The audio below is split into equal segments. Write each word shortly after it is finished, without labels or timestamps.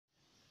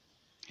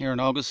here in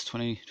August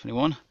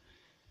 2021,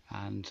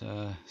 and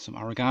some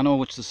oregano,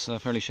 which is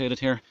fairly shaded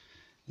here,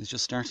 is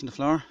just starting to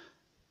flower.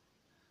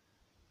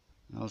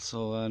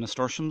 Also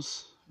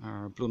nasturtiums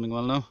are blooming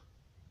well now,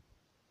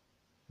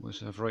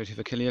 with a variety of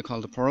achillea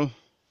called the pearl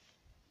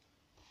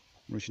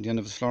reaching the end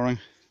of its flowering,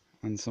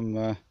 and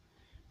some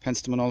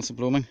penstemon also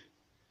blooming.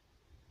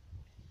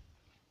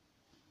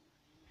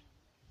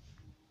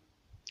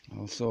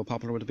 Also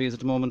popular with the bees at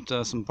the moment,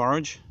 some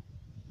borage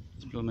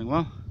is blooming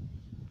well,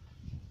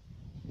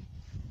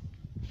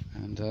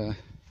 and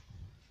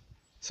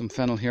some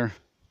fennel here,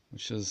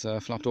 which is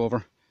flopped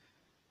over,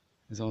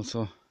 is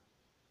also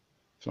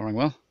flowering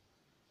well.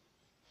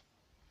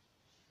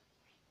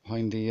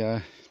 Behind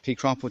the pea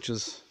crop, which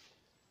is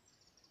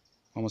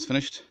almost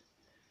finished,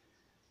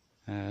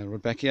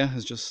 Rudbeckia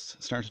has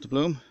just started to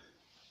bloom.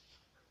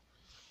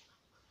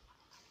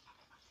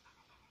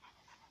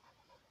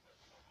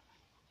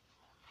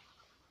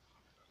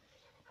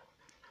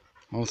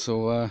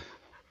 Also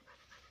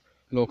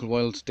local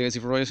wild daisy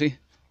variety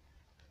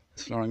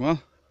is flowering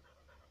well.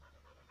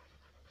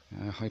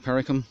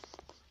 Hypericum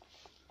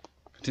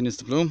continues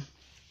to bloom,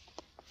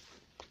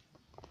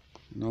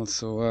 and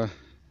also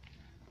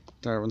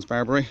Darwin's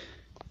barberry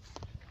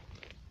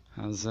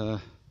has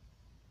a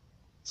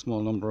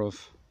small number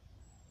of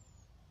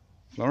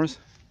flowers.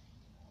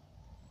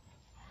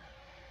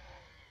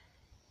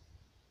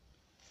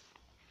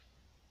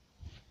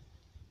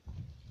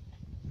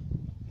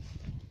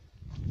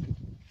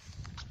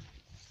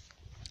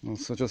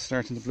 Also just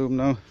starting to bloom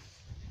now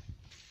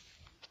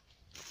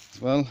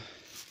as well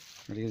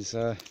are these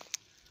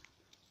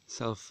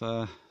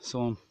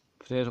self-sown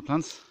potato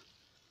plants,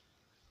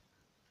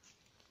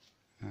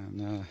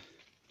 and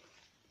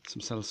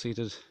some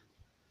self-seeded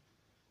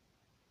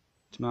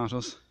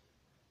tomatoes.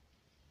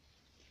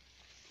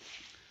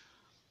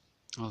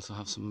 Also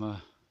have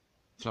some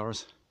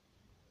flowers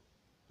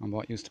on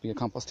what used to be a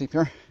compost heap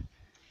here.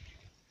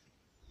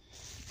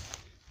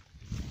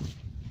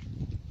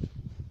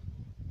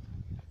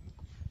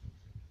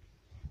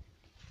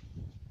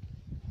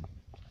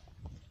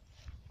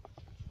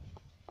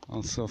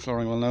 Also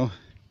flowering well now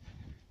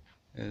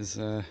is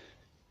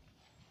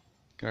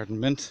garden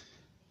mint.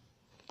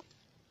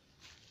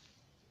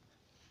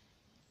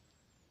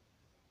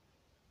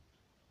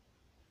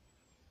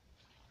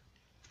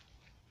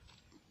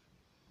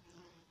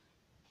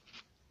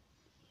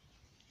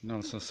 And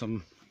also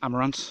some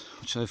amaranth,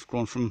 which I've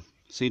grown from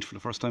seed for the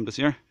first time this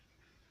year.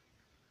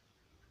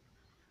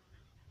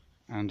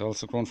 And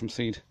also grown from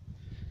seed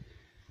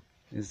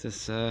is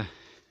this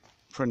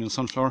perennial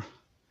sunflower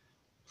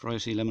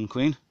variety Lemon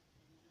Queen.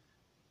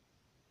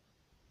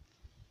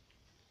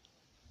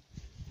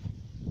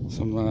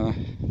 Some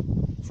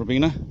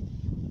verbena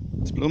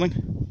is blooming.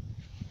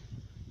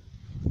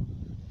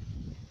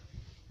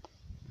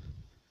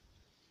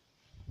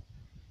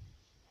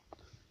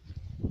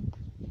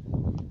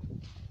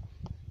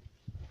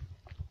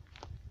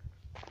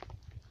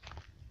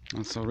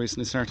 Also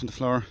recently starting to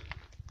flower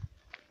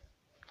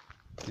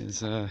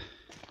is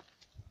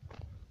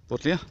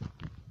Buddleia.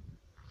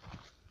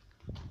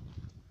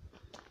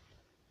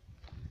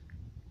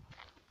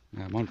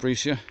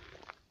 Montbretia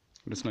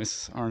with its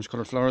nice orange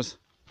coloured flowers.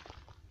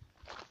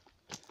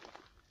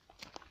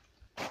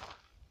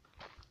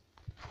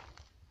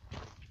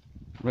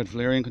 Red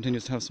valerian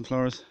continues to have some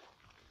flowers.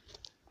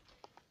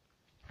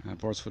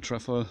 Boar's foot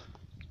trefoil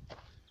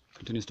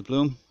continues to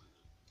bloom.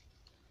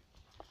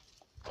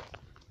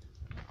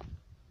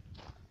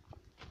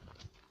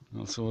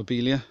 Also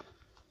abelia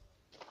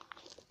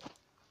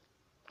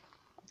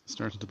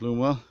started to bloom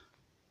well,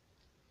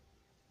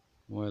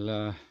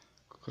 while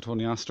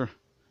cotoneaster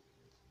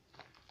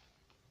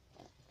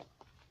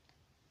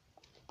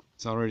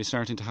is already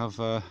starting to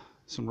have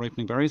some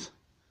ripening berries.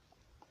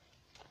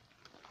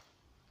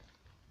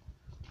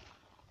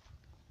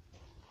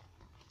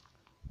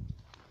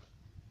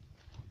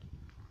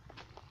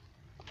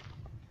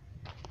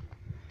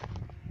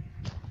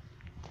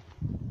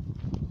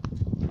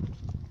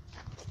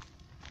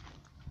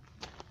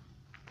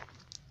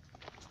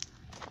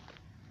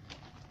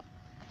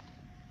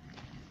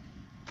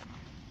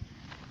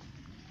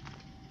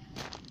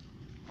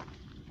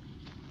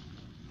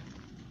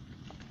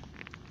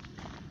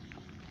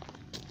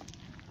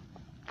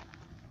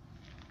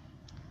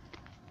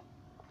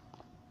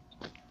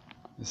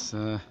 This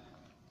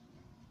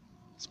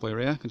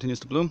spirea continues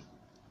to bloom,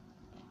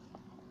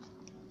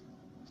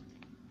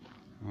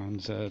 and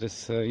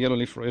this yellow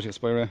leaf variety of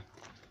spirea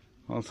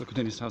also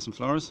continues to have some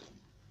flowers.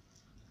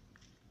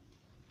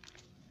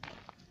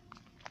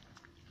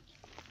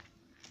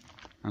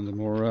 And the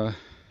more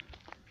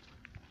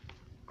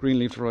green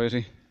leaf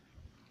variety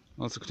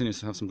also continues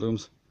to have some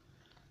blooms.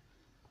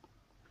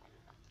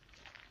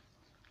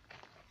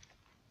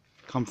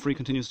 Comfrey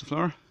continues to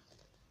flower.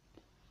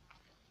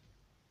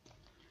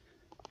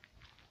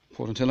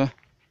 Potentilla,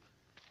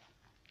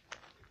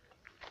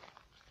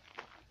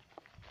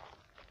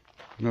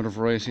 another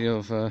variety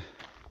of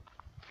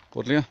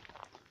Buddleia,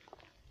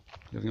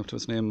 living up to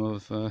its name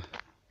of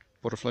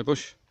butterfly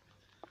bush.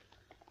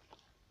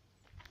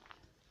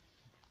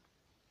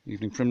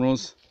 evening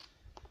primrose,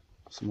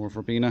 some more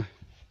verbena,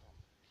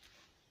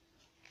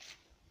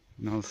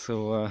 and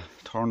also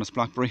Tornus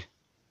blackberry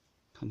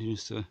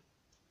continues to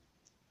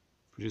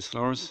produce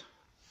flowers,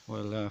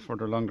 while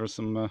further along there's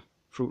some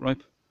fruit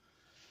ripe.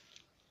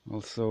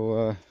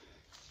 Also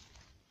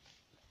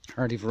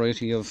hardy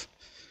variety of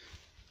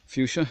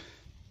fuchsia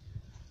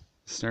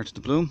started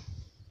to bloom.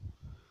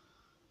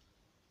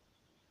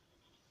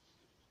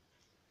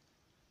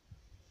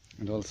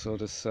 And also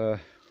this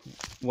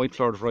white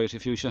flowered variety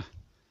of fuchsia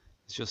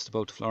is just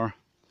about to flower.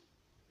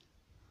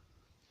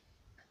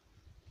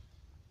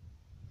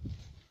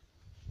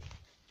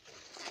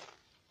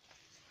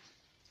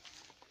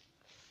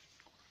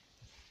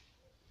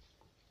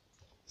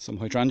 Some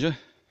hydrangea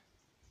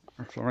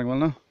are flowering well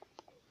now.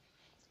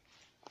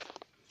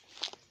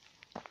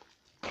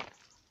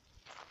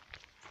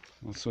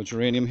 Also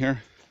geranium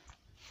here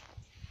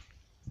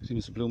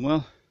continues to bloom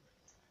well,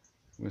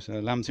 with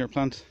a lamb's ear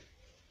plant,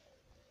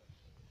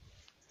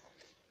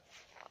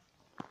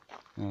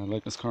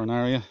 Lycus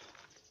coronaria,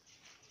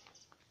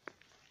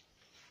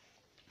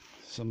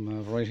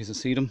 some varieties of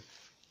sedum,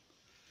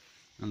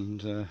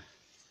 and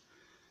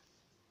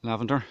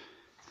lavender.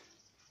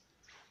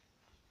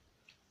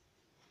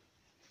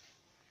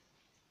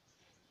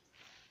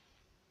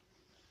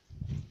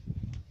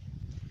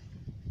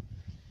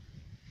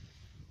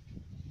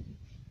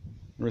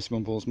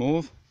 Erysimum Bowles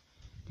mauve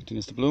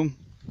continues to bloom,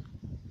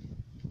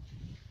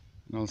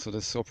 and also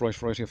this upright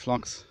variety of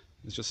phlox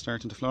is just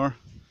starting to flower.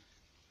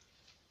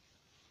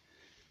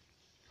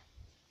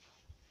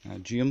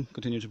 Geum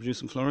continue to produce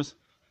some flowers.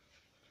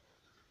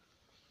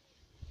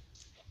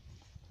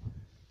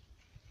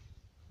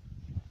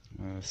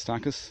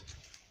 Stachys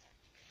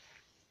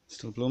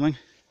still blooming,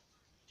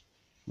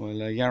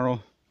 while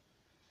yarrow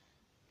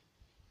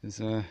is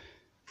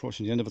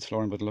approaching the end of its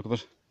flowering by the look of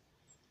it.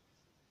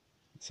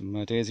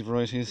 Some daisy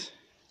varieties,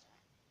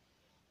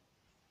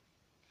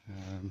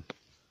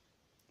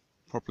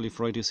 purple leaf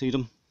variety of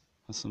sedum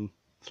has some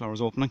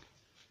flowers opening.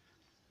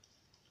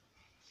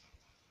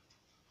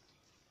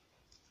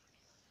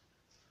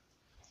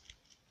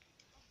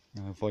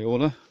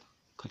 Viola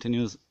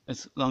continues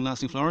its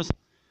long-lasting flowers,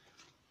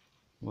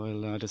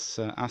 while this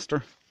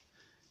aster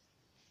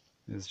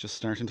is just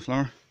starting to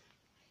flower.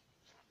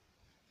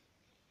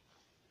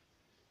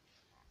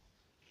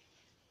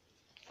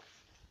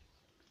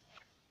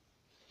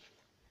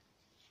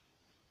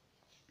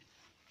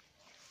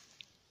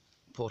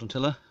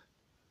 Potentilla,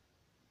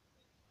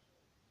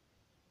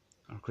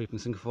 or creeping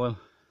cinquefoil,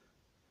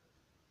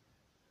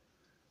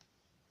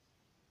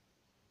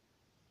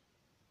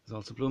 is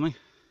also blooming.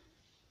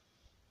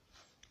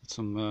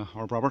 Some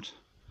Herb Robert.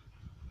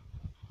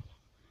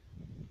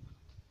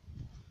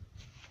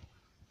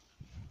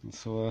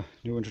 Also a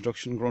new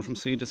introduction grown from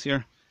seed this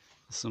year,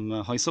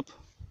 some hyssop,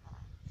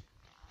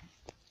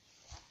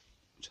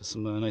 which has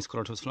some nice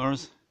colour to its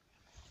flowers.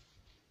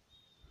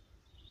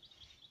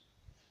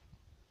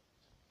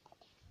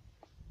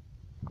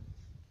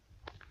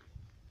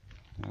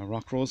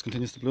 Rock rose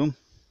continues to bloom.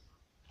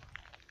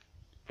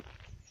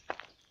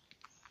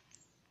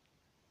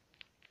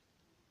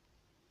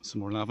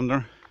 Some more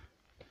lavender.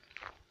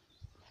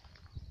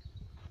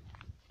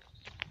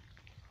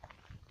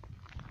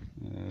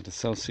 The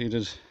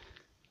self-seeded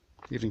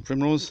evening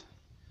primrose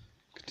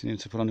continuing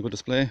to put on a good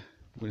display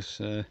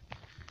with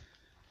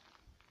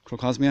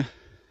crocosmia.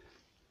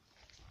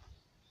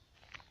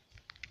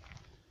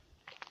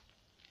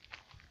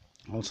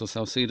 Also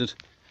self-seeded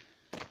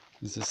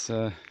is this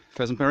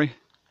pheasantberry,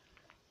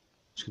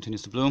 which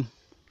continues to bloom.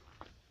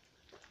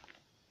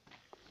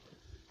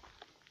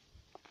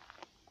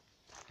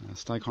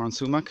 Stycorn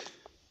sumac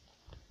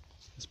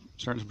is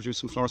starting to produce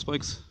some flower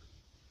spikes,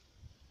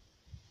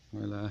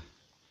 while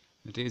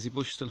the daisy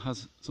bush still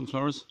has some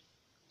flowers.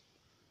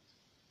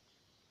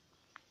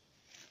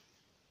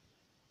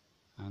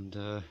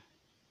 And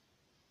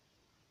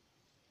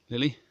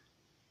lily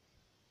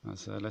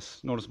has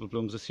less noticeable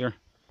blooms this year.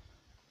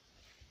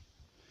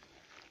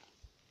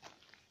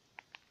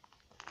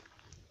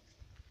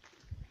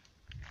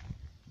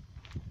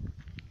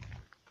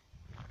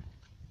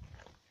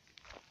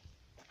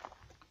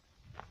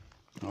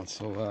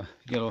 Also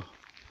yellow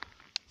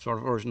flower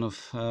version of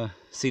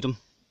sedum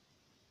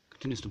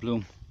continues to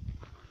bloom,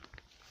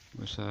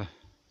 with a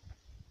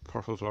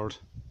purple flowered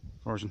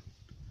version.